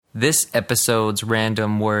This episode's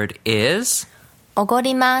random word is... おご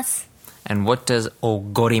ります And what does お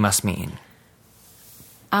ごります mean?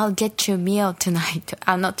 I'll get you a meal tonight.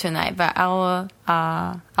 Not tonight, but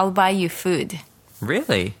I'll buy you food.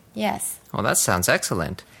 Really? Yes. Well, that sounds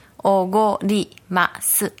excellent. おごりま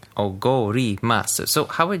す おごります So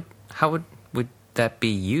how would that be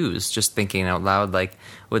used? Just thinking out loud, like,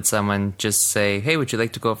 would someone just say, hey, would you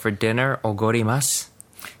like to go out for dinner? おごります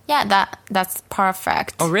Yeah, that's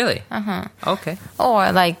perfect. Oh, really? Uh-huh. Okay.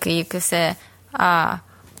 Or like you could say,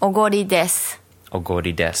 おごりです おご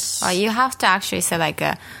りです You have to actually say like,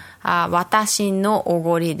 私のお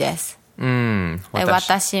ごりです Like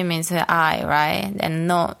私 means I, right? And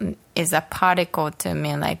no is a particle to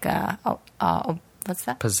mean like what's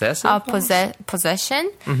that? Possessive?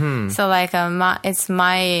 Possession. So like it's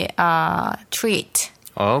my treat.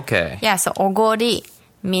 Okay. Yeah, so おごり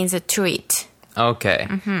means a treat. Okay.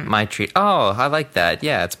 My treat. Oh, I like that.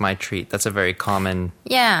 Yeah, it's my treat. That's a very common,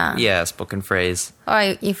 Yeah. spoken phrase.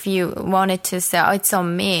 Or if you wanted to say, oh, it's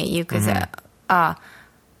on me, you could say,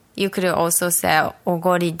 you could also say お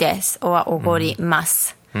ごりです or おごりま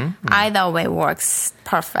す Either way works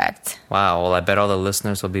perfect. Wow. Well, I bet all the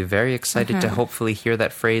listeners will be very excited to hopefully hear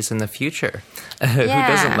that phrase in the future. Who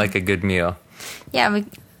doesn't like a good meal? Yeah.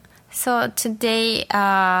 So today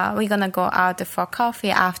we're gonna go out for coffee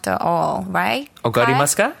after all, right? おごりま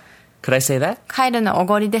すか? Could I say that? 帰るのお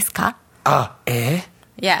ごりですか? Yes.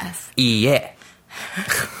 Yes. いいえ.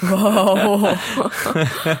 Whoa.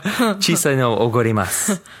 小さいのおごりま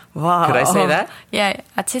す. Wow. Could I say that? Yeah.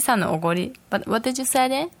 小さなおごり. But what did you say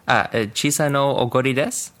then? 小さのおごりで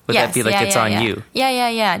す? Would that be like it's on you?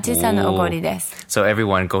 Yeah. 小さなおごりです. So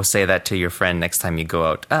everyone go say that to your friend next time you go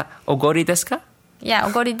out. おごりですか? Yeah,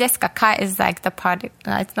 おごりですか? Ka is like the part,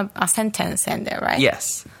 it's not a sentence in there, right?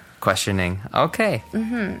 Yes. Questioning. Okay.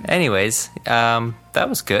 Anyways, that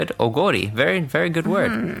was good. Ogori. Very, very good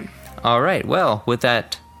word. All right. Well, with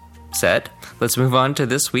that said, let's move on to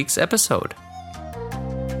this week's episode.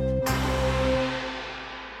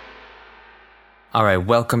 All right,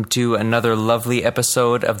 welcome to another lovely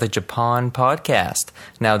episode of the Japan Podcast.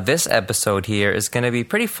 Now, this episode here is going to be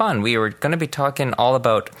pretty fun. We are going to be talking all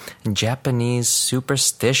about Japanese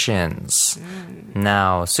superstitions.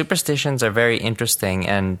 Now, superstitions are very interesting,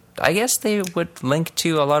 and I guess they would link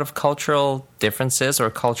to a lot of cultural differences or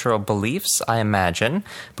cultural beliefs, I imagine,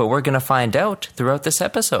 but we're going to find out throughout this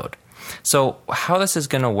episode. So how this is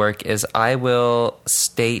going to work is I will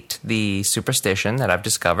state the superstition that I've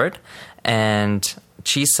discovered, and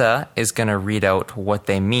Chisa is going to read out what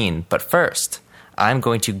they mean. But first, I'm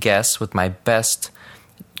going to guess with my best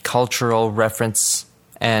cultural reference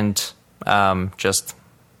and just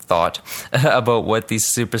thought about what these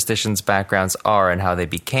superstitions' backgrounds are and how they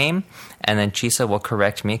became. And then Chisa will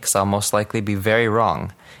correct me because I'll most likely be very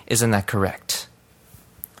wrong. Isn't that correct?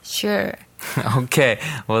 Sure. Okay,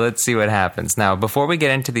 well, let's see what happens. Now, before we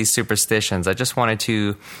get into these superstitions, I just wanted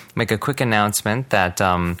to make a quick announcement that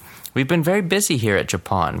we've been very busy here at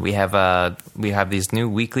Japan. We have these new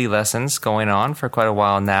weekly lessons going on for quite a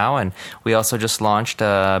while now, and we also just launched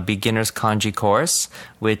a beginner's kanji course,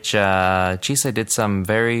 which Chisa did some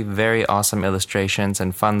very, very awesome illustrations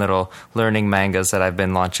and fun little learning mangas that I've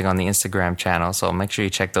been launching on the Instagram channel, so make sure you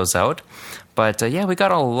check those out. But yeah, we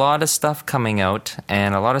got a lot of stuff coming out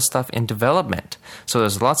and a lot of stuff in development. So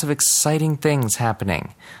there's lots of exciting things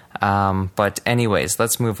happening. But anyways,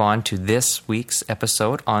 let's move on to this week's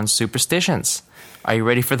episode on superstitions. Are you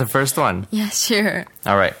ready for the first one? Yeah, sure.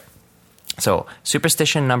 All right. So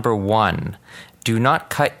superstition number 1, do not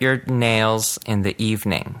cut your nails in the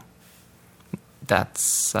evening.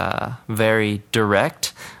 That's very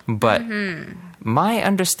direct, but my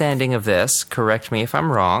understanding of this, correct me if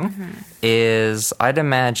I'm wrong, is I'd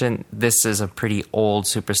imagine this is a pretty old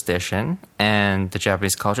superstition, and the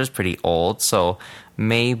Japanese culture is pretty old. So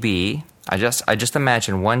maybe I just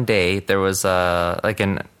imagine one day there was like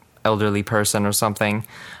an elderly person or something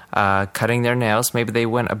cutting their nails. Maybe they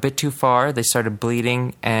went a bit too far. They started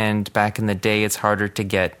bleeding, and back in the day, it's harder to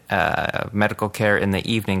get medical care in the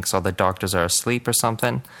evening because all the doctors are asleep or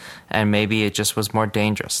something. And maybe it just was more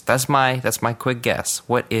dangerous. That's my quick guess.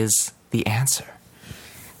 What is the answer?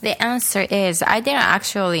 The answer is, I didn't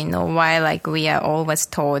actually know why, like, we are always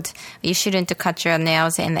told you shouldn't cut your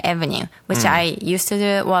nails in the evening, which I used to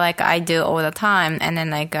do, well, like, I do all the time, and then,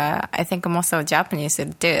 like, I think most of Japanese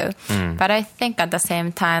do. But I think at the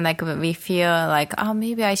same time, like, we feel like, oh,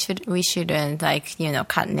 maybe we shouldn't, like,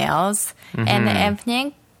 cut nails in the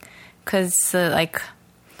evening, because,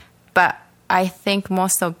 but I think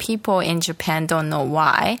most of people in Japan don't know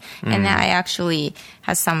why, and I actually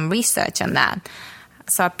have some research on that.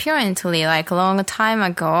 so apparently, like a long time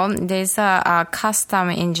ago, there's a custom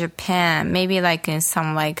in Japan, maybe like in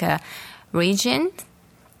some like a region,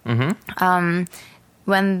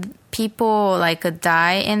 when people like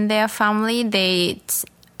die in their family,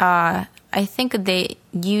 I think they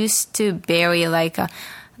used to bury like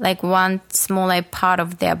one small like part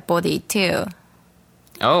of their body too.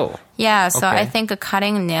 Oh. Yeah, so okay. I think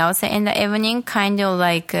cutting nails in the evening kind of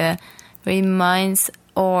like reminds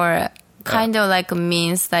or kind of like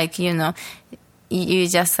means like, you know, you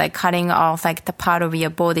just like cutting off like the part of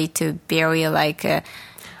your body to bury like with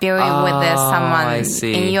someone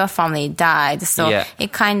in your family died. So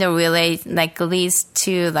it kind of leads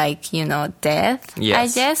to like, you know, death, I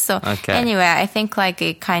guess. So anyway, I think like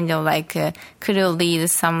it kind of like could lead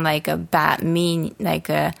some like a bad meaning.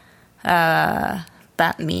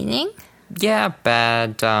 Yeah,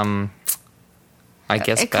 bad, I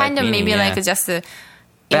guess it bad kind of meaning, maybe like just a...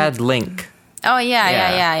 Bad link. Oh,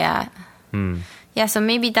 yeah. Yeah, so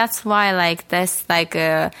maybe that's why like this like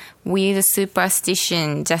weird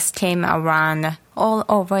superstition just came around all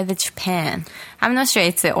over the Japan. I'm not sure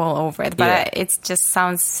it's all over, but it just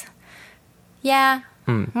sounds... Yeah,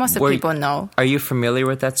 most of people know. Are you familiar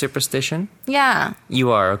with that superstition? Yeah.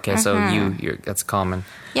 You are, okay, so you're that's common.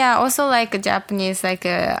 Yeah, also like Japanese, like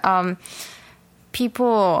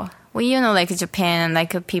people, well, you know, like Japan,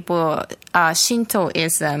 like people,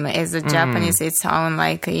 Shintoism is a Japanese, its own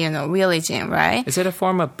like, you know, religion, right? Is it a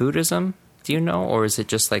form of Buddhism? Do you know? Or is it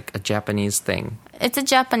just like a Japanese thing? It's a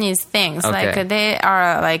Japanese thing. Okay. Like they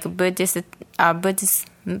are like Buddhism?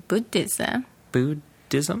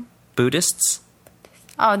 Buddhists?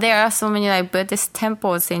 Oh, there are so many like Buddhist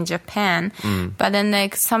temples in Japan, but then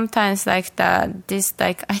like sometimes like this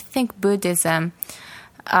like I think Buddhism,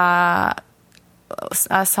 at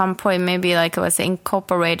some point maybe like it was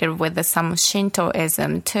incorporated with some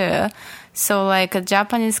Shintoism too. So like a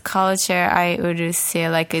Japanese culture, I would say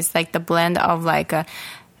like it's like the blend of like a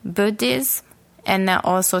Buddhism and then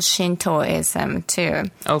also Shintoism too.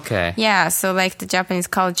 Okay. Yeah, so like the Japanese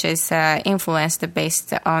culture is influenced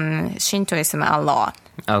based on Shintoism a lot.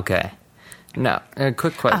 Okay. Now, a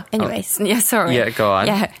quick question. Anyways, yeah, sorry. Yeah, go on.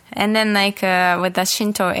 Yeah, and then like with the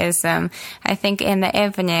Shintoism, I think in the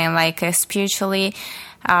evening, like spiritually,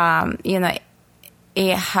 you know,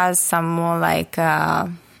 it has some more like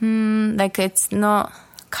it's not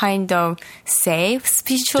kind of safe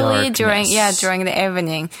spiritually during the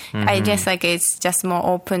evening. I guess like it's just more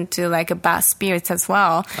open to like bad spirits as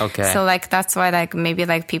well. Okay. So like that's why like maybe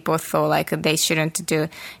like people thought like they shouldn't do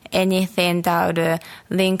anything that would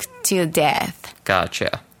link to death.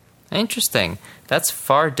 Gotcha. Interesting. That's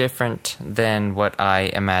far different than what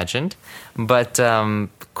I imagined. But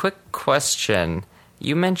quick question.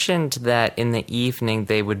 You mentioned that in the evening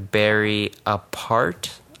they would bury a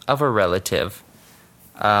part of a relative.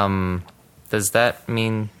 Does that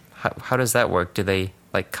mean, how does that work? Do they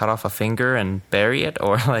like cut off a finger and bury it,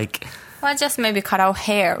 or like? Well, just maybe cut off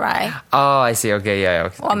hair, right? Oh, I see. Okay, yeah.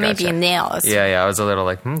 Okay, or maybe nails. Yeah. I was a little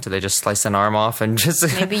like, do they just slice an arm off and just?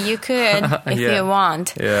 Maybe you could if you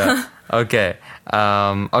want. Yeah. Okay.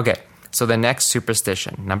 Okay. So the next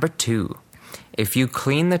superstition, number 2. If you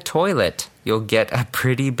clean the toilet, you'll get a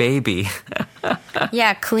pretty baby.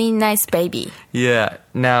 Yeah, clean, nice baby. Yeah.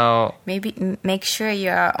 Now... Maybe make sure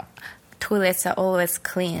your toilets are always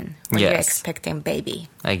clean when you're expecting baby.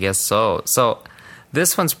 I guess so. So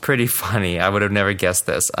this one's pretty funny. I would have never guessed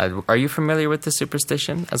this. Are you familiar with the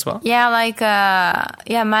superstition as well? Yeah, like...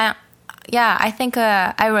 I think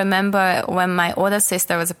I remember when my older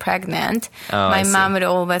sister was pregnant, my mom would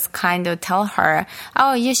always kind of tell her,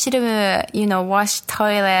 oh, you should, wash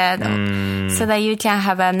toilet so that you can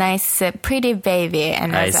have a nice, pretty baby.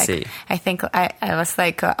 And I think I was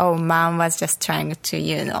like, oh, mom was just trying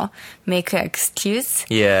to, make an excuse.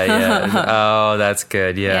 Yeah. Oh, that's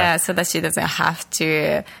good. Yeah. Yeah, so that she doesn't have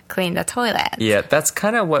to clean the toilet. Yeah, that's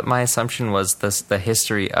kind of what my assumption was, the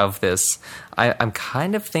history of this. I'm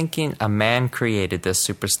kind of thinking a man created this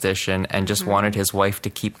superstition and just wanted his wife to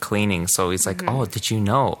keep cleaning. So he's like, oh, did you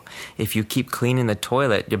know? If you keep cleaning the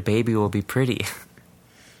toilet, your baby will be pretty.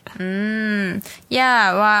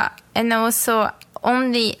 Yeah, well, and also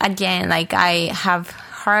only, again, like I have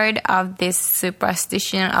heard of this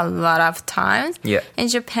superstition a lot of times in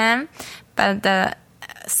Japan. But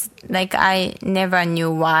I never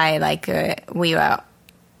knew why we were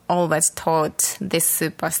always taught this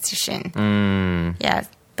superstition. Yeah,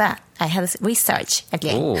 But I have research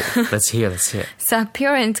again. Oh, let's hear. So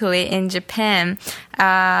apparently in Japan,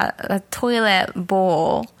 the toilet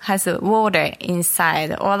bowl has water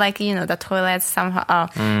inside, or like, the toilet somehow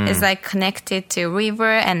is like connected to river,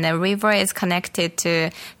 and the river is connected to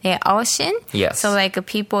the ocean. Yes. So like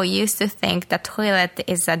people used to think the toilet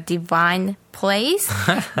is a divine place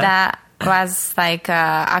that was like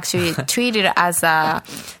actually treated as a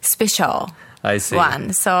special I see.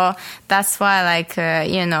 one. So that's why like,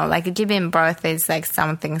 like giving birth is like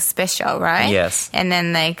something special, right? Yes. And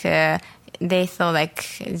then like they thought like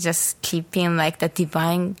just keeping like the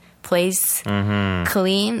divine place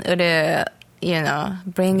clean would,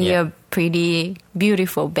 bring you a pretty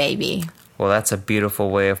beautiful baby. Well, that's a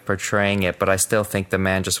beautiful way of portraying it, but I still think the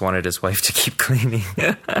man just wanted his wife to keep cleaning.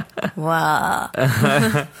 Wow.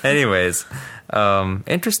 Anyways,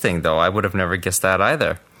 interesting though. I would have never guessed that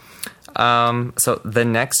either. So the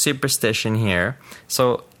next superstition here.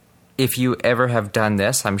 So if you ever have done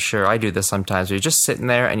this, I'm sure I do this sometimes. You're just sitting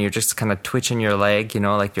there and you're just kind of twitching your leg,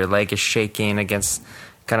 like your leg is shaking against,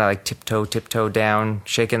 kind of like tiptoe down,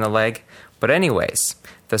 shaking the leg. But anyways,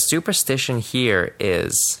 the superstition here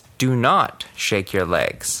is do not shake your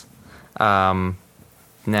legs. Now...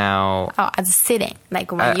 Oh, as sitting,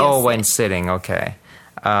 like when when sitting, okay.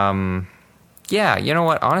 Yeah, you know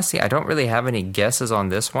what? Honestly, I don't really have any guesses on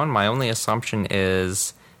this one. My only assumption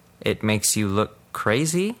is it makes you look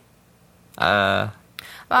crazy. Well,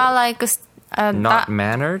 like not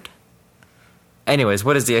mannered. Anyways,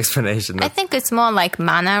 what is the explanation? I think it's more like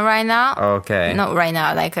manner right now. Okay. Not right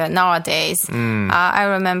now, like nowadays. I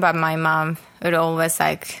remember my mom would always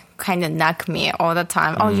like kind of knock me all the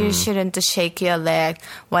time. Oh, you shouldn't shake your leg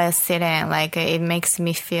while sitting. Like it makes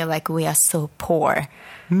me feel like we are so poor.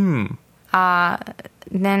 Then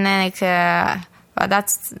like, well,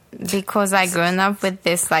 that's because I grew up with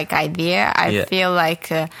this like idea. I feel like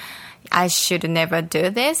I should never do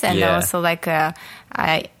this, and also like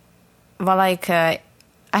I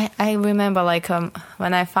remember like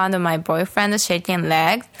when I found my boyfriend shaking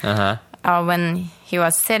legs when he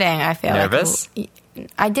was sitting, I felt nervous? Like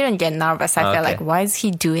I didn't get nervous. I felt like, why is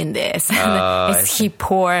he doing this? Is he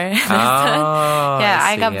poor?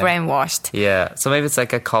 I got brainwashed. Yeah, so maybe it's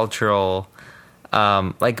like a cultural,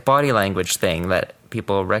 like body language thing that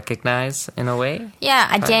people recognize in a way.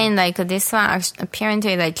 Yeah, again, like this one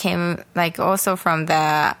apparently like came like also from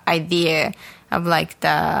the idea of like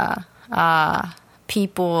the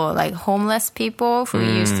people, like homeless people who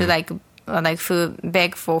used to like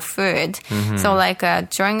beg for food. So like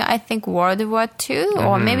during I think World War II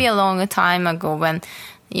or maybe a long time ago when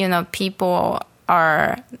people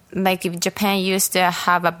are like if Japan used to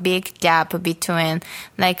have a big gap between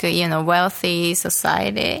like wealthy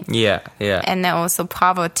society and then also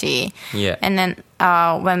poverty and then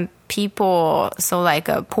when people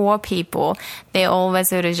poor people, they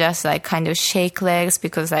always would just like kind of shake legs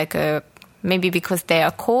because like maybe because they are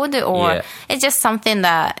cold or it's just something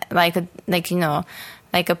that like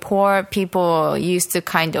a poor people used to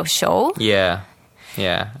kind of show. Yeah.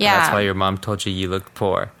 That's why your mom told you looked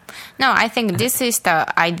poor. No, I think this is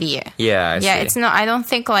the idea. I see. It's not. I don't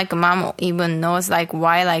think like mom even knows like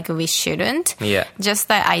why like we shouldn't. Just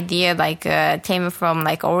the idea like came from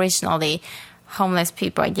like originally homeless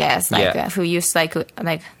people, I guess, like who used like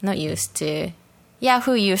not used to. Yeah,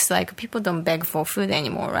 who used like people don't beg for food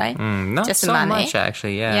anymore, right? Not just so money. much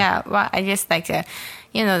actually. Yeah. Well, I guess like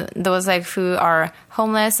those like who are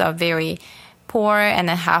homeless are very poor and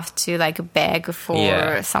have to like beg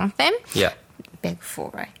for something. Beg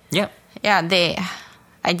for, right? Yeah.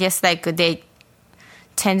 I guess like they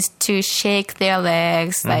tend to shake their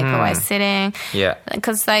legs like while sitting.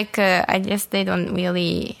 Because like I guess they don't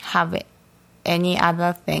really have any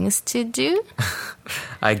other things to do.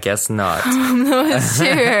 I guess not. I'm not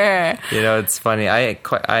sure. It's funny.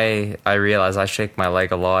 I realize I shake my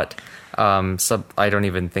leg a lot. So I don't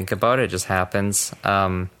even think about it. It just happens.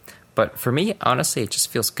 But for me, honestly, it just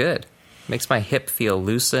feels good. It makes my hip feel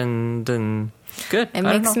loosened and good. It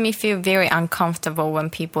makes me feel very uncomfortable when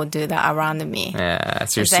people do that around me. Yeah,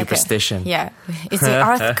 it's your superstition. Is it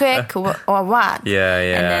earthquake or what?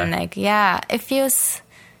 And then it feels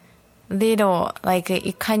little like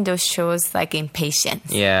it kind of shows like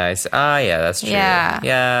impatience. That's true.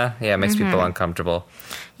 It makes people uncomfortable.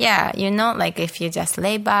 Like if you just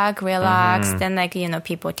lay back, relax, then like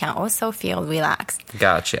people can also feel relaxed.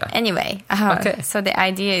 Gotcha. Anyway, so the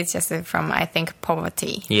idea is just from I think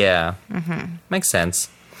poverty. Makes sense.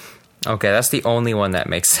 Okay, that's the only one that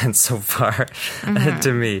makes sense so far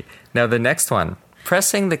to me. Now the next one,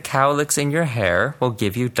 pressing the cowlicks in your hair will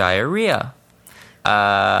give you diarrhea.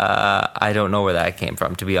 I don't know where that came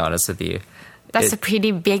from, to be honest with you. That's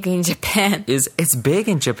pretty big in Japan. It's big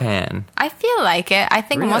in Japan. I feel like it. I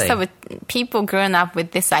think most Really? of people grown up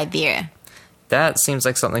with this idea. That seems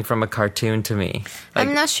like something from a cartoon to me. Like,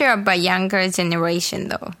 I'm not sure about younger generation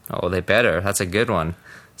though. oh, they better. That's a good one.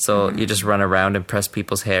 So you just run around and press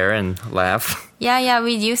people's hair and laugh. Yeah,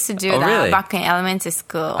 we used to do Oh, that really? back in elementary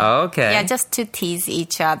school. Oh, okay. Yeah, just to tease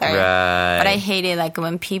each other. Right. But I hate it like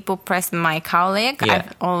when people press my colleague. Yeah.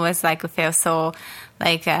 I've always like feel so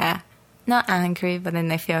like not angry, but then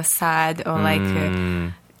I feel sad or like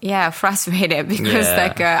frustrated because Yeah.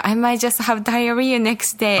 like I might just have diarrhea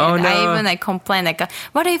next day. Oh, and I no. even like complain like,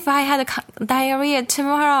 what if I had diarrhea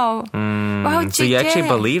tomorrow? What would So you actually do?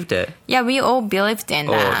 believed it. Yeah, we all believed in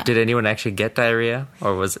Or that. did anyone actually get diarrhea?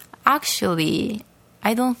 Or was it? Actually,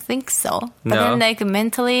 I don't think so. But No? then, like,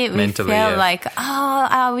 mentally, we Mentally, felt yeah. like, oh,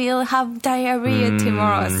 I will have diarrhea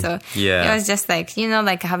tomorrow. So yeah. it was just like,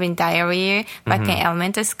 like having diarrhea back in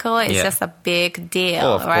elementary school is Yeah. just a big deal,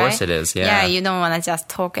 Oh, of right? course it is, yeah. Yeah, you don't want to just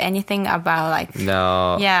talk anything about, like,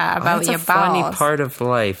 No. Yeah, about that's your a funny bowels. part of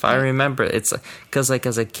life. I remember it's because, like,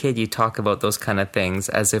 as a kid, you talk about those kind of things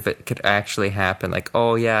as if it could actually happen. Like,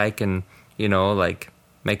 oh yeah, I can, like,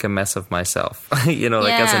 make a mess of myself. Like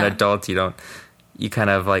as an Yeah. adult, you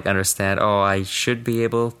kind of like understand. Oh, I should be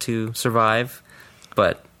able to survive,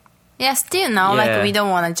 but yeah, still now, Yeah. like, we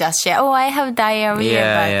don't want to just share, oh, I have diarrhea.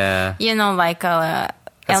 Yeah, but, yeah. Like, as a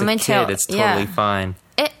elementary. kid, it's totally fine.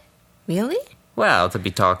 Really? Well, to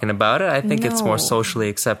be talking about it, I think it's more No. socially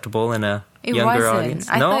acceptable in a It younger wasn't. audience.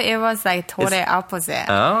 I No? thought it was like totally opposite.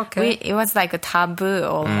 Oh, okay. It was like a taboo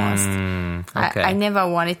almost. okay. I never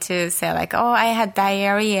wanted to say like, oh, I had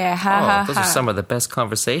diarrhea. Ha Oh, ha those ha. are some of the best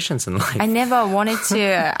conversations in life. I never wanted to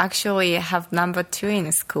actually have number 2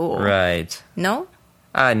 in school. Right. No?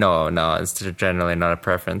 No, it's generally not a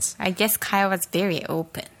preference. I guess Kyle was very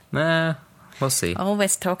open. Nah, we'll see.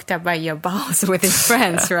 Always talked about your bowels with his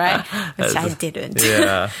friends, right? Which I didn't.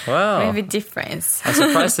 Yeah, well, Maybe difference. I'm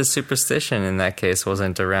surprised the superstition in that case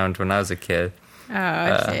wasn't around when I was a kid. Oh,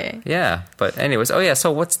 okay. Yeah, but anyways,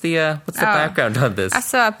 so what's the background on this?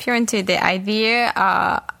 So apparently the idea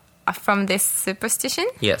from this superstition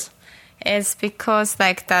Yes. is because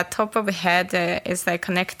like the top of the head is like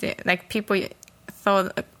connected, like people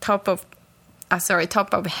thought top of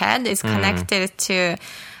head is connected to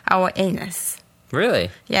our anus.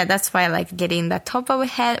 Really? Yeah, that's why like getting the top of the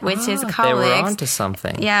head, which is They were colleagues, onto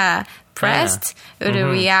something. yeah, pressed would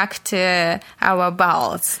react to our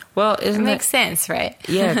bowels. Well, It isn't makes sense, right?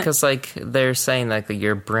 Yeah, because like they're saying like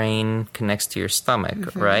your brain connects to your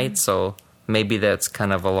stomach, right? So maybe that's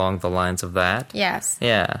kind of along the lines of that. Yes.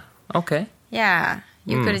 Yeah. Okay. Yeah.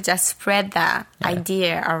 You could just spread that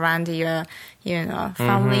idea around your,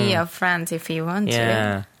 family or friends if you want to.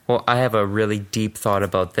 Yeah. Well, I have a really deep thought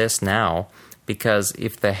about this now, because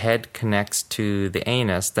if the head connects to the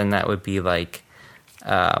anus, then that would be like,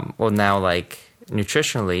 now like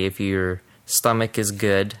nutritionally, if your stomach is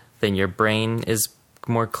good, then your brain is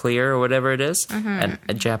more clear or whatever it is. And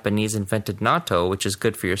a Japanese invented natto, which is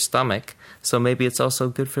good for your stomach. So maybe it's also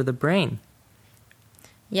good for the brain.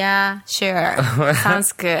 Yeah, sure.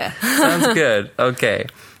 Sounds good. Sounds good. Okay.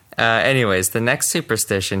 Anyways, the next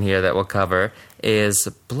superstition here that we'll cover is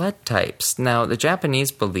blood types. Now, the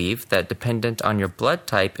Japanese believe that dependent on your blood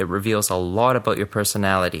type, it reveals a lot about your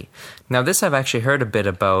personality. Now, this I've actually heard a bit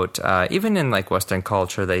about, even in like Western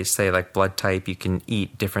culture, they say like blood type, you can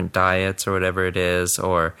eat different diets or whatever it is,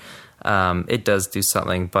 or it does do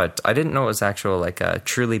something, but I didn't know it was actual like a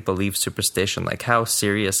truly believed superstition. Like how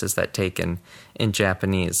serious is that taken in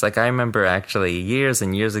Japanese? Like I remember actually years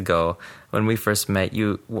and years ago when we first met,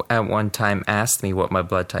 you at one time asked me what my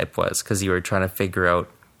blood type was because you were trying to figure out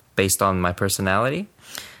based on my personality.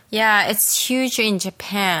 Yeah, it's huge in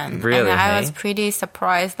Japan. Really, And I hey? was pretty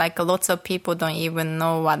surprised. Like lots of people don't even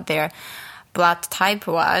know what their blood type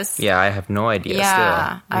was. Yeah, I have no idea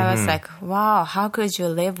Yeah, still. I was like, wow, how could you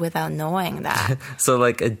live without knowing that? So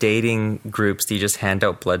like a dating groups, do you just hand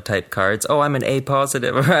out blood type cards? Oh, I'm an A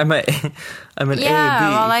positive or I'm an Yeah, A,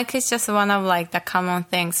 B. well, like it's just one of like the common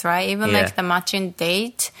things, right? Even Yeah. like the matching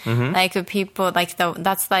date, like people like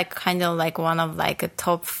that's like kind of like one of like a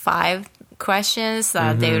top 5 questions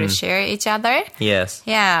that they would share each other. Yes.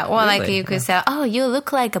 Yeah, or like Really? you could say, oh, you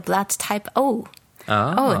look like a blood type O.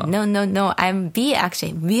 Oh, no, I'm B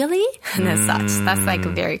actually. Really? And such. That's like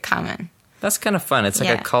very common. That's kind of fun. It's like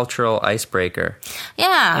a Yeah. cultural icebreaker.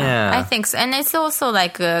 Yeah, I think so. And it's also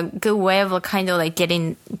like a good way of kind of like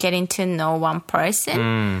getting to know one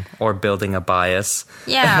person. Or building a bias.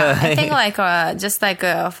 Yeah, I think like just like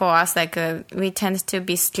for us, like we tend to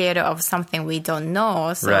be scared of something we don't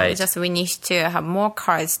know. So Right. we need to have more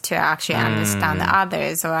cards to actually understand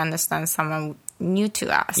others or understand someone new to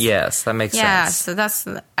us. Yes, that makes Yeah, sense. so that's,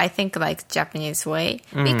 I think, like Japanese way.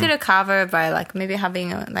 We could cover by like maybe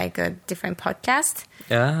having a different podcast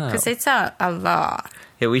because it's a lot.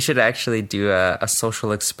 Yeah, we should actually do a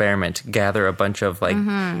social experiment. Gather a bunch of like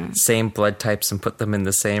same blood types and put them in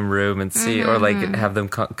the same room and see, or like have them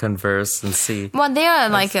converse and see. Well, there are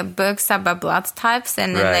like books about blood types,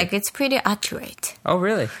 and then Right. like it's pretty accurate. Oh,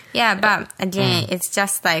 really? Yeah, but again, it's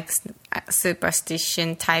just like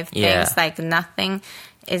superstition type Yeah. things. Like nothing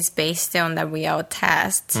is based on the real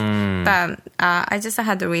test. But I just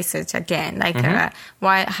had to research again, like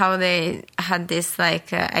how they had this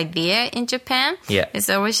like idea in Japan. Yeah. It's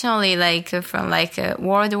originally like from like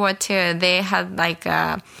World War II. They had like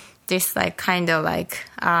this like kind of like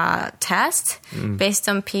test based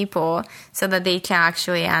on people, so that they can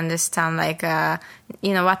actually understand like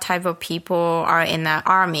what type of people are in the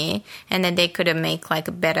army, and then they could make like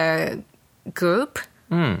a better group.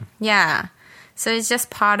 Yeah. So it's just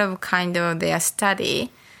part of kind of their study.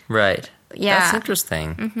 Right. Yeah. That's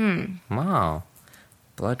interesting. Wow.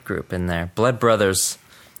 Blood group in there. Blood brothers.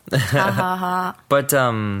 But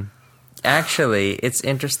actually, it's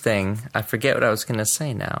interesting. I forget what I was going to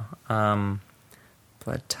say now.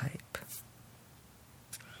 Blood type.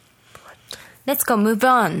 Let's go move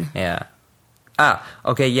on. Yeah.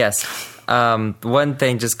 Okay, yes. One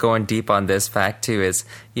thing, just going deep on this fact too, is,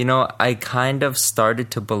 I kind of started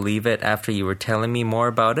to believe it after you were telling me more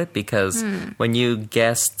about it, because when you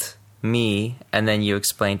guessed me and then you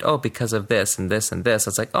explained, because of this and this and this,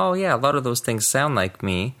 it's like, oh yeah, a lot of those things sound like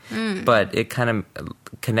me, but it kind of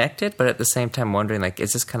connected, but at the same time wondering, like,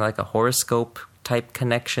 is this kind of like a horoscope type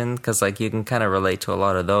connection? Because like you can kind of relate to a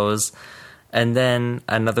lot of those. And then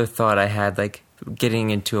another thought I had, like getting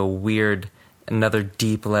into another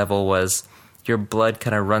deep level, was your blood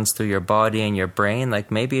kind of runs through your body and your brain.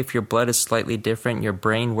 Like maybe if your blood is slightly different, your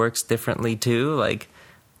brain works differently too. Like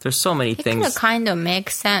there's so many things. It kind of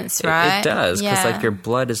makes sense, right? It does, because Yeah. like your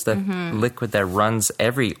blood is the liquid that runs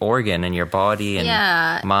every organ in your body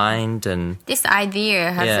and mind and... This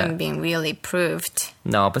idea hasn't been really proved.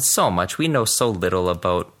 No, but so much. We know so little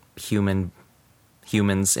about humans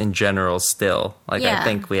in general still. Like I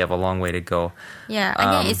think we have a long way to go. Yeah,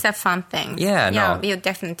 again, it's a fun thing. Yeah, no. We'll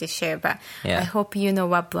definitely share, but Yeah. I hope you know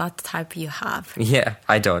what blood type you have. Yeah,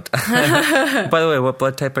 I don't. By the way, what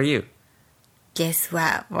blood type are you? Guess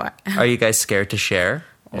what? Are you guys scared to share?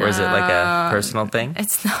 Or is it like a personal thing?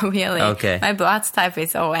 It's not really. Okay. My blood type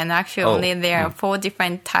is O, and actually only there are 4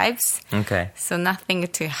 different types, Okay. so nothing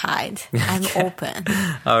to hide. I'm open.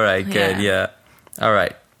 All right, good, Yeah. yeah. All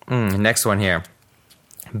right, next one here.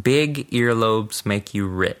 Big earlobes make you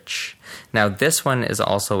rich. Now, this one is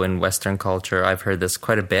also in Western culture. I've heard this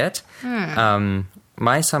quite a bit.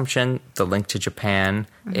 My assumption, the link to Japan,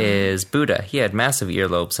 is Buddha. He had massive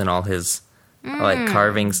earlobes in all his like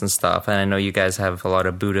carvings and stuff. And I know you guys have a lot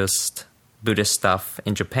of Buddhist stuff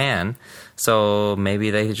in Japan. So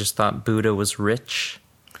maybe they just thought Buddha was rich,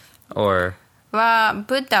 or... Well,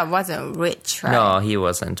 Buddha wasn't rich, right? No, he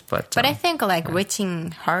wasn't, but But I think like rich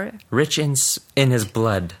in heart, rich in his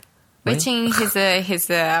blood. rich in his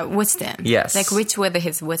wisdom. Yes. Like rich with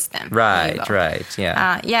his wisdom. Right, There you go. right,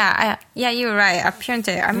 yeah. You're right.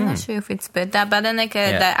 Apparently, I'm not sure if it's Buddha, but then like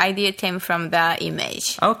the idea came from the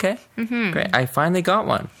image. Okay, great. I finally got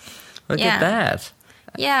one. Look Yeah. at that.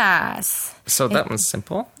 Yes. So that one's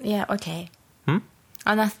simple. Yeah. Okay.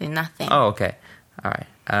 Oh, nothing. Oh, okay. All right.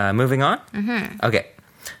 Moving on? Okay.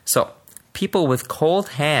 So, people with cold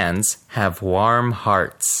hands have warm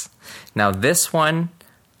hearts. Now, this one,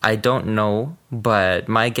 I don't know, but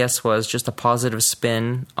my guess was just a positive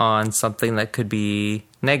spin on something that could be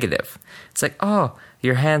negative. It's like, oh,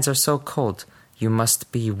 your hands are so cold. You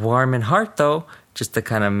must be warm in heart, though, just to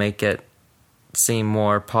kind of make it seem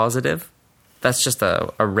more positive. That's just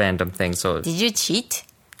a random thing. So Did you cheat?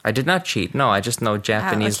 I did not cheat. No, I just know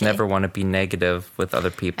Japanese okay. never want to be negative with other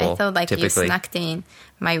people. I thought like typically. you snuck in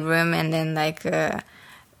my room and then like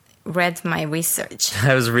read my research.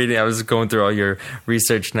 I was going through all your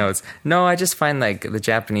research notes. No, I just find like the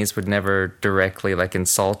Japanese would never directly like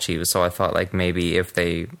insult you. So I thought like maybe if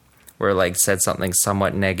they were like said something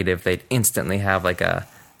somewhat negative, they'd instantly have like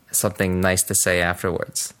something nice to say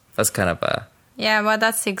afterwards. That's kind of a... Yeah, well,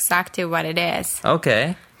 that's exactly what it is.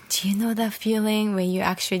 Okay. Do you know that feeling when you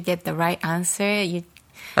actually get the right answer?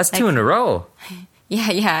 That's 2 in a row. Yeah,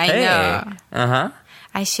 I Hey. know. Uh-huh.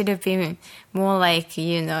 I should have been more like,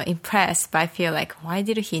 impressed, but I feel like, why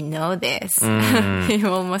did he know this?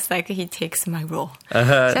 Almost like he takes my role.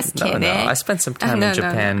 Just kidding. No, I spent some time in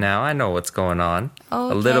Japan now. I know what's going on.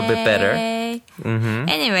 Okay. A little bit better.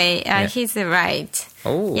 Anyway, he's right.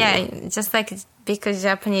 Oh. Yeah, just like because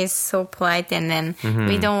Japanese is so polite, and then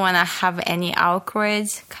we don't want to have any awkward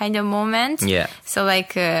kind of moment. Yeah. So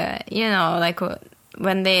like, like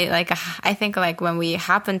when they like, I think like when we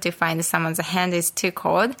happen to find someone's hand is too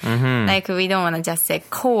cold, like we don't want to just say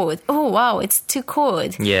cold. Oh wow, it's too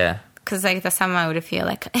cold. Yeah. Because like someone would feel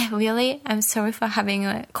like, really? I'm sorry for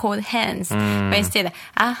having cold hands. But instead,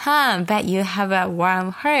 but you have a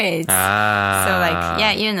warm heart. So like,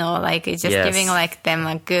 like it's just giving like them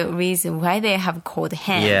a good reason why they have cold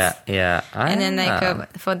hands. Yeah. And then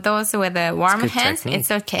like for those with warm hands, technique.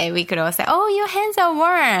 It's okay. We could all say, oh, your hands are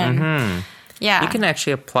warm. Yeah. You can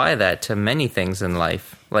actually apply that to many things in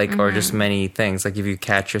life, like, or just many things. Like if you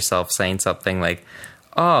catch yourself saying something like,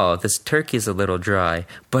 oh, this turkey's a little dry,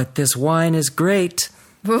 but this wine is great.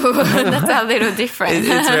 That's a little different.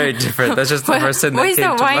 It's very different. That's just the person that Where's came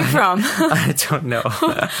the to wine mind. from? I don't know.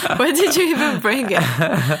 Where did you even bring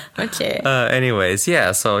it? Okay. Anyways,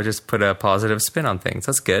 yeah, so just put a positive spin on things.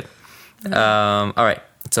 That's good. All right,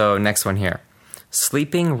 so next one here.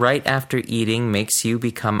 Sleeping right after eating makes you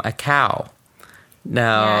become a cow.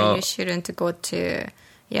 Now, Yeah, you shouldn't go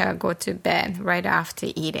to bed right after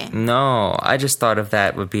eating. no, I just thought of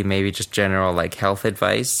that would be maybe just general like health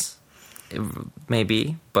advice,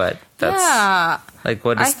 maybe, but that's like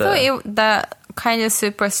what is I thought the kind of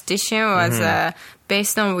superstition was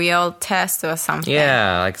based on real test or something.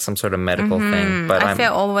 yeah, like some sort of medical thing. But I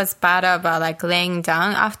felt always bad about like laying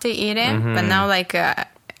down after eating, but now like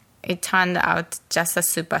it turned out just a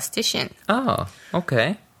superstition. oh,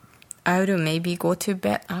 okay. I would maybe go to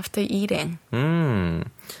bed after eating.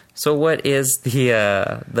 So what is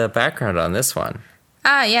the background on this one?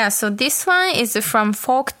 So this one is from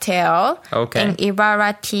Folktale Okay. in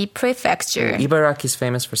Ibaraki Prefecture. Ibaraki is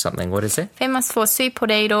famous for something. What is it? Famous for sweet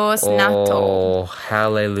potatoes, natto. Oh,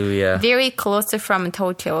 hallelujah. Very close from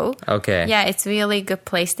Tokyo. Okay. Yeah, it's really good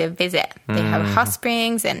place to visit. They have hot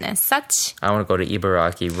springs and such. I want to go to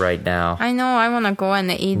Ibaraki right now. I know, I want to go and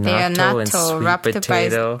eat their Natto and natto sweet wrapped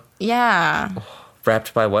potato. by... Yeah.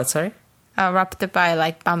 Wrapped by what, sorry? Wrapped by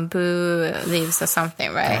like bamboo leaves or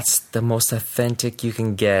something, right? That's the most authentic you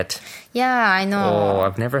can get. Yeah, I know. Oh,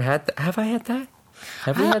 I've never had that. Have I had that?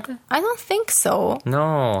 Have you had that? I don't think so.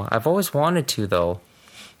 No, I've always wanted to, though.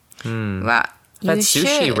 Well, That's you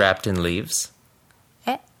sushi should. wrapped in leaves.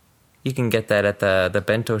 Eh? You can get that at the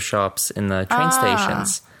bento shops in the train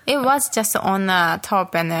stations. It was just on the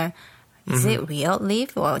top, and is it real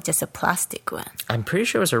leaf or just a plastic one? I'm pretty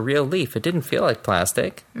sure it was a real leaf. It didn't feel like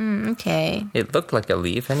plastic. Okay. It looked like a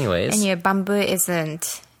leaf anyways. And your bamboo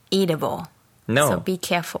isn't eatable. No. So be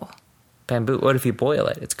careful. Bamboo, what if you boil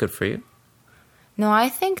it? It's good for you. No, I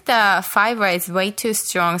think the fiber is way too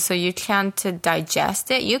strong, so you can't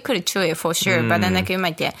digest it. You could chew it for sure, but then like you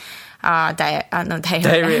might get diarrhea.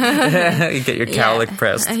 Diarrhea. You get your cowlick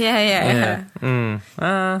pressed. Yeah.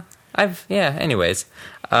 Anyways.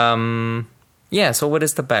 So what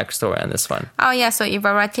is the backstory on this one? Oh, yeah, so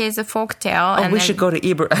Ibaraki is a folktale. Oh, we should go to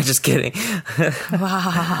Ibaraki. I'm just kidding.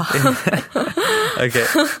 Wow. Okay.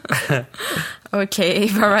 Okay,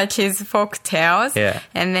 Ibaraki is folktales. Yeah.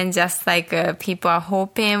 And then just like people are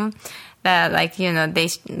hoping that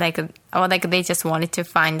they just wanted to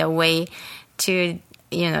find a way to,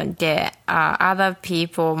 get other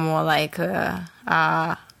people more like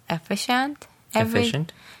efficient.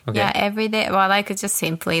 Efficient? Okay. Yeah, every day. Well, like just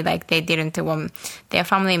simply like they didn't want their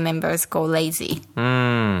family members go lazy.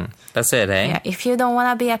 That's it, eh? Yeah, if you don't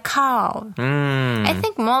want to be a cow. I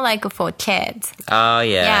think more like for kids. Oh,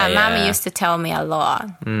 yeah. Yeah, Mom used to tell me a lot.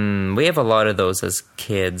 We have a lot of those as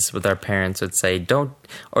kids with our parents would say, don't,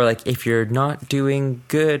 or like, if you're not doing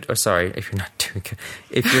good, or sorry, if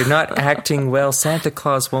you're not acting well, Santa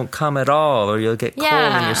Claus won't come at all, or you'll get cold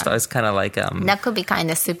in your stomach. It's kind of like, that could be kind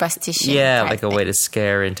of superstition. yeah, type like a thing. way to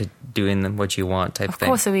scare into doing what you want type Of thing.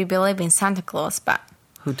 course, we believe in Santa Claus, but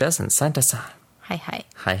Who doesn't? Santa-san. hi.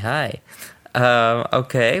 Hi.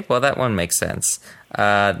 Okay, well, that one makes sense.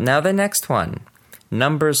 Now the next one.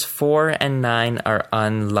 Numbers 4 and 9 are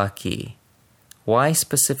unlucky. Why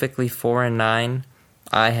specifically 4 and 9?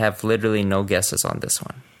 I have literally no guesses on this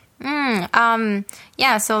one.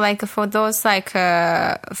 Yeah, so like for those like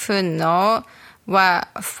who know what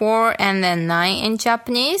 4 and then 9 in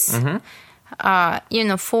Japanese,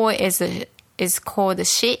 4 is called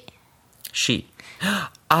shi. She. Yeah,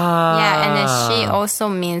 and then she also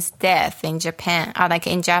means death in Japan, like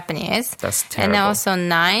in Japanese. That's And then terrible. also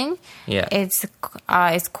 9, Yeah. it's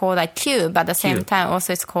called a Q, but at the same Q. time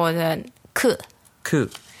also it's called ku. Ku.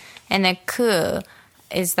 And then ku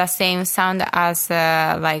is the same sound as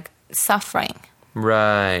like suffering.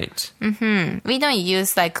 Right. We don't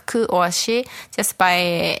use like ku or shi just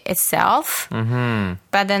by itself.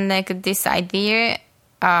 But then like this idea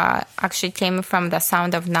actually came from the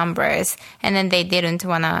sound of numbers, and then they didn't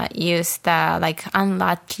want to use the like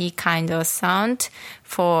unlucky kind of sound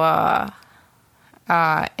for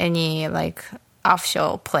any like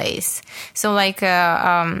official place. So like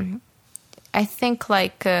I think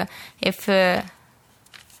like if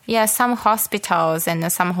some hospitals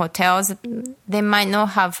and some hotels, they might not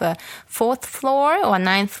have a 4th floor or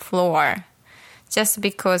 9th floor just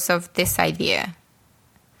because of this idea.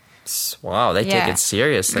 Wow, they take it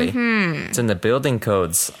seriously. It's in the building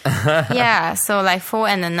codes. Yeah, so like 4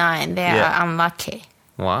 and 9, they are unlucky.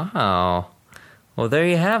 Wow. Well, there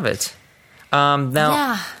you have it.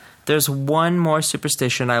 Now, there's one more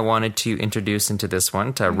superstition I wanted to introduce into this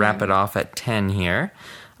one to wrap it off at 10 here.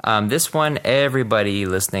 This one, everybody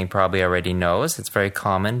listening probably already knows. It's very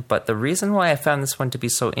common. But the reason why I found this one to be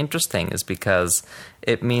so interesting is because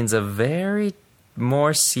it means a very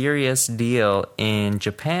more serious deal in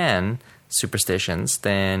Japan superstitions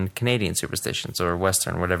than Canadian superstitions or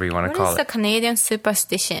Western, whatever you want to call it. What is the Canadian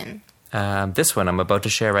superstition? This one I'm about to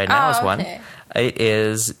share right now is one. It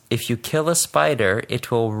is, if you kill a spider,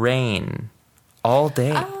 it will rain all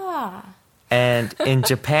day. And in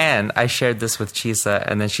Japan, I shared this with Chisa,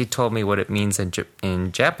 and then she told me what it means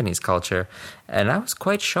in Japanese culture, and I was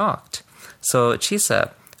quite shocked. So,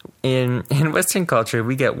 Chisa, in Western culture,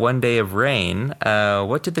 we get 1 day of rain.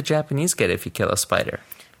 What did the Japanese get if you kill a spider?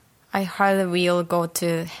 I heard we'll go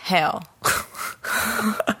to hell.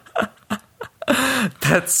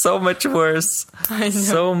 That's so much worse. I know.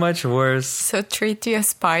 So much worse. So treat your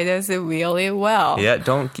spiders really well. Yeah,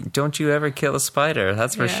 don't you ever kill a spider.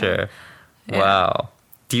 That's for sure. Yeah. Wow.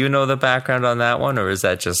 Do you know the background on that one, or is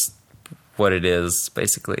that just what it is,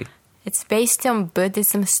 basically? It's based on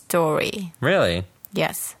Buddhism story. Really?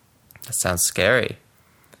 Yes. That sounds scary.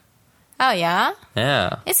 Oh, yeah?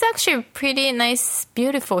 Yeah. It's actually a pretty nice,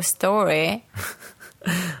 beautiful story.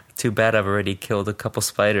 Too bad I've already killed a couple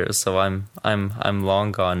spiders, so I'm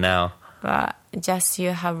long gone now. But just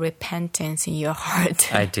you have repentance in your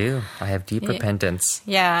heart. I do. I have deep repentance.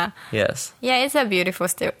 Yeah. Yes. Yeah, it's a beautiful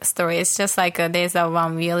story. It's just like there's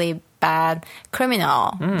one really bad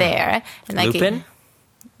criminal there. And like Lupin?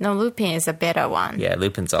 No, Lupin is a better one. Yeah,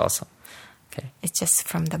 Lupin's awesome. Okay. It's just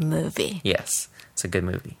from the movie. Yes, it's a good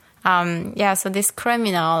movie. So this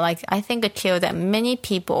criminal, like I think, killed many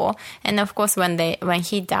people, and of course, when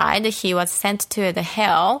he died, he was sent to the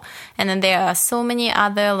hell, and then there are so many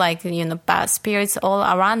other bad spirits all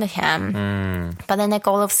around him. But then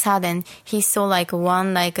all of a sudden, he saw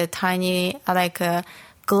one a tiny a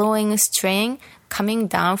glowing string coming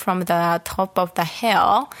down from the top of the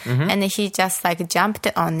hell, and he just jumped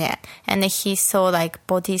on it, and he saw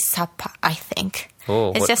Bodhisattva, I think.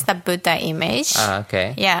 Oh, it's just a Buddha image.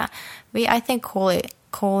 Okay. Yeah. I think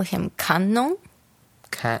call him Kannon.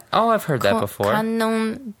 I've heard that before.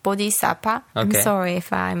 Kannon Bodhisattva. Okay. I'm sorry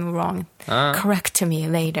if I'm wrong. Correct me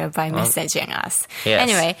later by messaging us. Yes.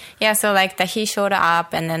 Anyway, so he showed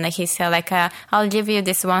up, and then he said I'll give you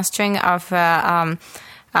this one string of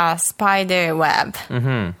spider web,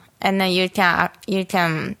 and then you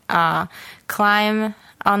can climb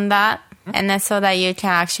on that. And then so that you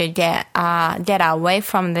can actually get away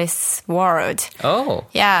from this world. Oh.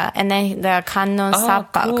 Yeah, and then the Kannon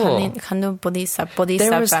Sappa, cool. Kannon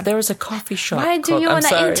Bodhisattva. There was a coffee shop. Why do you want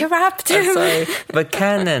to interrupt? I'm sorry. But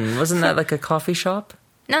Kannon, wasn't that like a coffee shop?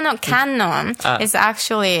 No, Kannon is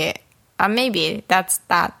actually, maybe that's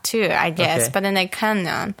that too, I guess. Okay. But then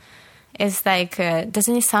Kannon is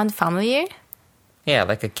doesn't it sound familiar? Yeah,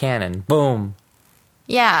 like a cannon. Boom.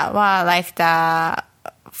 Yeah, well, the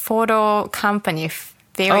photo company.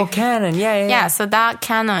 Canon. Yeah. Yeah, so that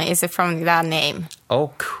Canon is from that name.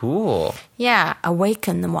 Oh, cool. Yeah,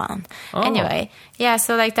 awakened one. Oh. Anyway,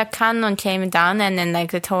 so the Canon came down and then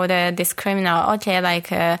told this criminal,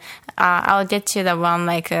 okay, I'll get you the one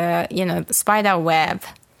spider web.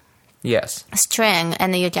 Yes. String,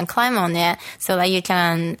 and you can climb on it so that you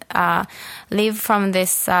can live from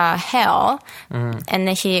this hell. And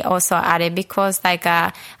then he also added, because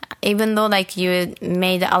even though you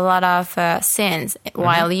made a lot of sins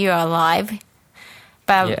while you're alive,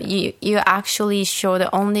 but you actually showed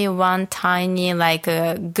only one tiny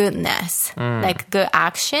goodness, good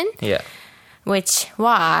action. Yeah. Which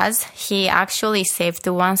was, he actually saved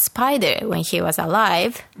one spider when he was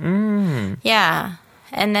alive.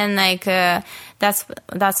 And then that's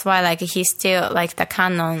why he still the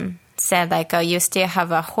Canon said like, you still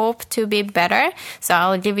have a hope to be better, so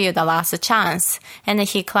I'll give you the last chance. And then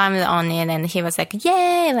he climbed on it and he was like,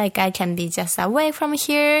 yay, like I can be just away from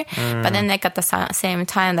here. But then like at the same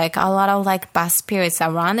time, like a lot of like bad spirits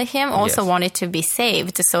around him also wanted to be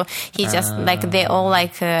saved. So he just like, they all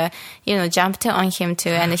like, jumped on him too.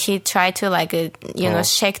 And he tried to like,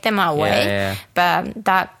 shake them away.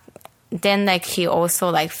 But then like he also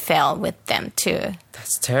like fell with them too.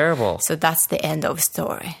 That's terrible. So that's the end of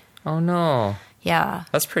story. Oh no. Yeah.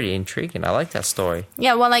 That's pretty intriguing. I like that story.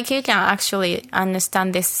 Yeah, well, like you can actually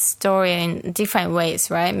understand this story in different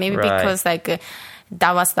ways, right? Maybe because like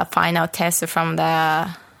that was the final test from the,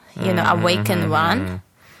 awakened one.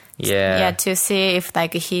 Yeah. Yeah, to see if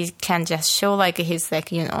like he can just show like his like,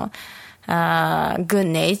 good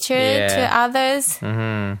nature to others.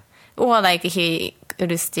 Or like he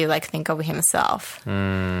could still like think of himself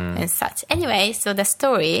and such. Anyway, so the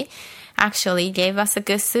story actually gave us a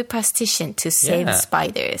good superstition to save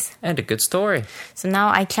spiders. And a good story. So now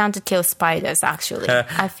I can't kill spiders actually.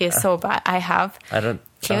 I feel so bad. I don't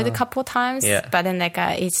killed a couple times, but then like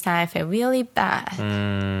each time I feel really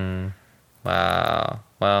bad. Wow.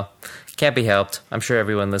 Well, can't be helped. I'm sure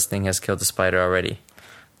everyone listening has killed a spider already.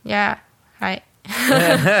 Yeah, right.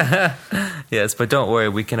 Yes, but don't worry.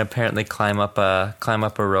 We can apparently climb up a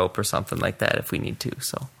rope or something like that if we need to.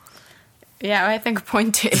 So. Yeah, I think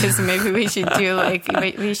point is maybe we should do like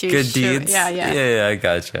we should good shoot. deeds. Yeah, I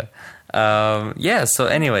gotcha. So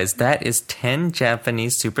anyways, that is 10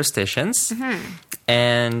 Japanese superstitions.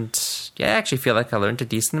 And I actually feel like I learned a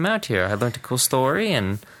decent amount here. I learned a cool story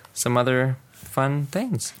and some other fun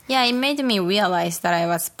things. Yeah, it made me realize that I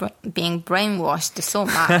was being brainwashed so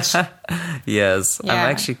much. Yes, I'm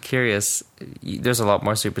actually curious. There's a lot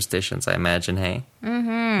more superstitions, I imagine, hey?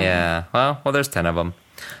 Yeah, well, there's 10 of them.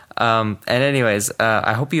 And anyways,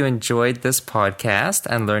 I hope you enjoyed this podcast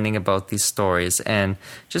and learning about these stories. And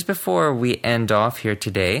just before we end off here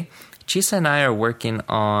today, Chisa and I are working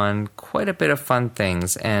on quite a bit of fun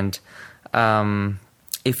things. And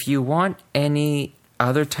if you want any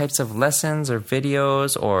other types of lessons or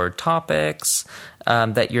videos or topics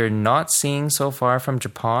that you're not seeing so far from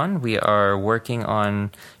Japan, we are working on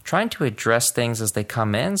trying to address things as they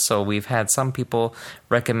come in. So we've had some people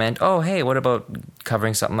recommend, oh, hey, what about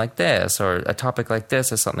covering something like this? Or a topic like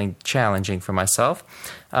this is something challenging for myself.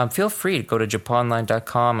 Feel free to go to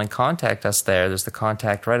japanline.com and contact us there. There's the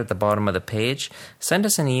contact right at the bottom of the page. Send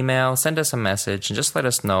us an email, send us a message, and just let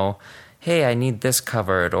us know, hey, I need this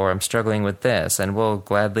covered, or I'm struggling with this, and we'll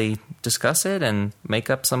gladly discuss it and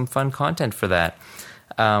make up some fun content for that.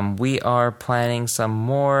 We are planning some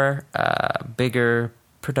more bigger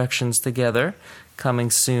productions together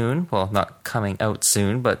coming soon. Well, not coming out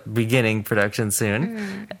soon, but beginning production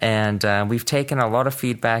soon. And we've taken a lot of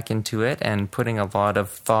feedback into it and putting a lot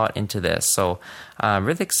of thought into this. So I'm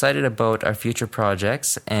really excited about our future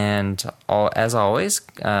projects and as always,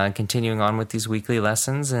 continuing on with these weekly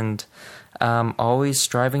lessons and always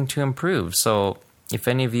striving to improve. So if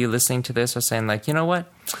any of you listening to this are saying like, you know what,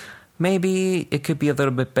 maybe it could be a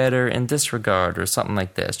little bit better in this regard or something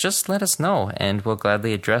like this, just let us know and we'll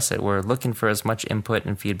gladly address it. We're looking for as much input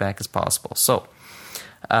and feedback as possible. So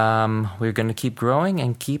we're going to keep growing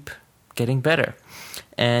and keep getting better.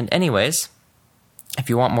 And anyways, if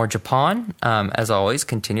you want more Japan, as always,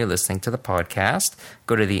 continue listening to the podcast.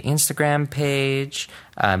 Go to the Instagram page,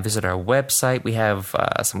 visit our website. We have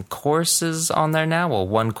some courses on there now. Well,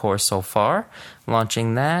 one course so far,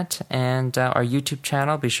 launching that. And our YouTube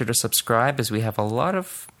channel, be sure to subscribe as we have a lot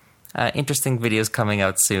of interesting videos coming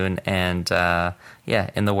out soon and,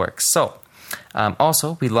 in the works. So,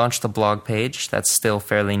 also, we launched the blog page. That's still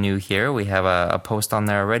fairly new here. We have a post on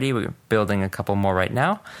there already. We're building a couple more right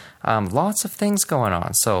now. Lots of things going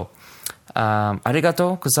on. So,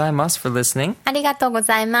 arigatou gozaimasu for listening. ありがとうご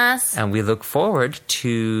ざいます。 And we look forward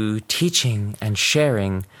to teaching and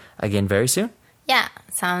sharing again very soon. Yeah,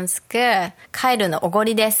 sounds good. カエルのおご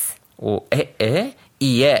りです。い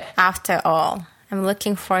いえ。 After all, I'm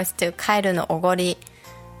looking forward to カエルのおごり.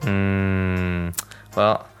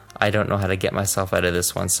 Well, I don't know how to get myself out of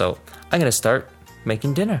this one, so I'm going to start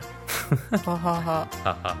making dinner. ほほほ。